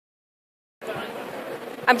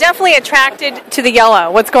I'm definitely attracted to the yellow.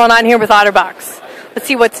 What's going on here with Otterbox? Let's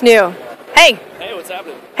see what's new. Hey. Hey, what's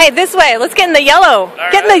happening? Hey, this way. Let's get in the yellow. All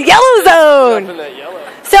get right. in the yellow zone. Up in that yellow.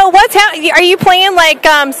 So what's happening? Are you playing like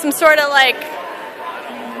some sort of like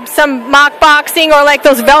some mock boxing or like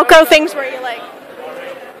those Velcro things where you like,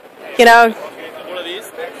 you know? One of these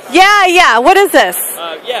things? Yeah. What is this?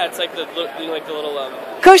 Yeah, it's like the little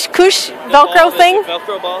Kush Velcro thing?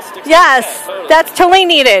 Velcro ball sticks. Yes, Yeah, totally. that's totally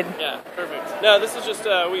needed. Yeah, perfect. No, this is just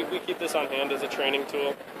we keep this on hand as a training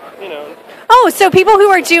tool. You know. Oh, so people who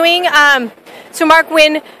are doing so Mark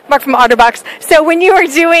from Otterbox. So when you are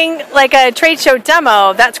doing like a trade show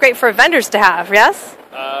demo, that's great for vendors to have. Yes.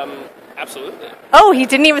 Absolutely. Oh, he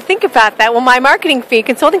didn't even think about that. Well, my marketing fee,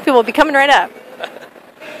 consulting fee will be coming right up.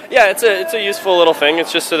 Yeah, it's a useful little thing.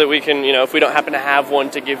 It's just so that we can, you know, if we don't happen to have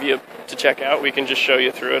one to give you to check out, we can just show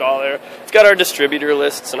you through it all there. It's got our distributor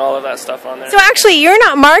lists and all of that stuff on there. So actually, you're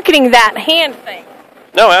not marketing that hand thing.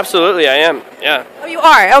 No, absolutely, I am. Yeah. Oh, you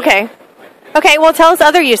are? Okay. Okay, well, tell us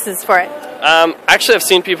other uses for it. Actually, I've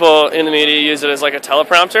seen people in the media use it as like a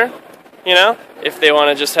teleprompter, you know, if they want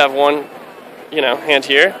to just have one, you know, hand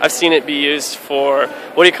here. I've seen it be used for,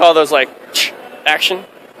 what do you call those, like, action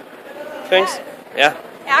things? Yeah.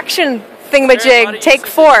 Action thingamajig, take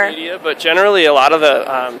 4. Media, but generally, a lot of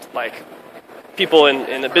the like people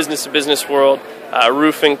in the business-to-business world,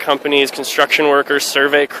 roofing companies, construction workers,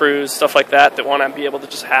 survey crews, stuff like that, that want to be able to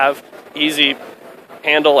just have easy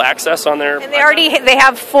handle access on their. And they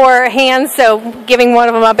have 4 hands, so giving one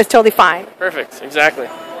of them up is totally fine. Perfect. Exactly.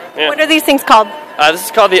 Yeah. What are these things called? This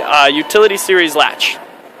is called the Utility Series Latch.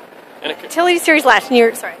 And Utility Series Latch. And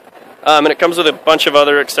you're sorry. And it comes with a bunch of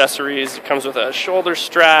other accessories. It comes with a shoulder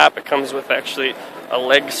strap. It comes with actually a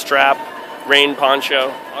leg strap, rain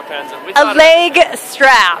poncho, all kinds of. A leg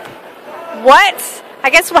strap. What? I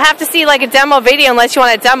guess we'll have to see like a demo video unless you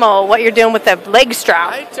want to demo what you're doing with the leg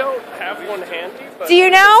strap. I don't have one handy. But do you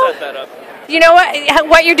know? Set that up. Do you know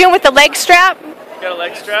what you're doing with the leg strap? You got a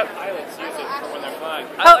leg strap? Pilots use it for when they're flying.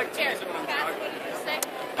 I like to use it when I'm jogging.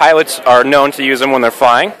 Pilots are known to use them when they're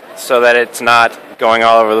flying, so that it's not going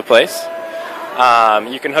all over the place.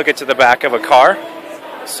 You can hook it to the back of a car,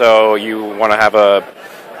 so you want to have a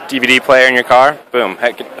DVD player in your car, boom,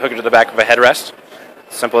 hook it to the back of a headrest.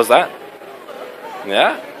 Simple as that.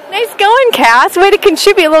 Yeah. Nice going, Cass. Way to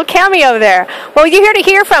contribute, a little cameo there. Well, you're here to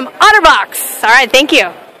hear from Otterbox. All right, thank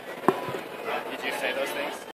you.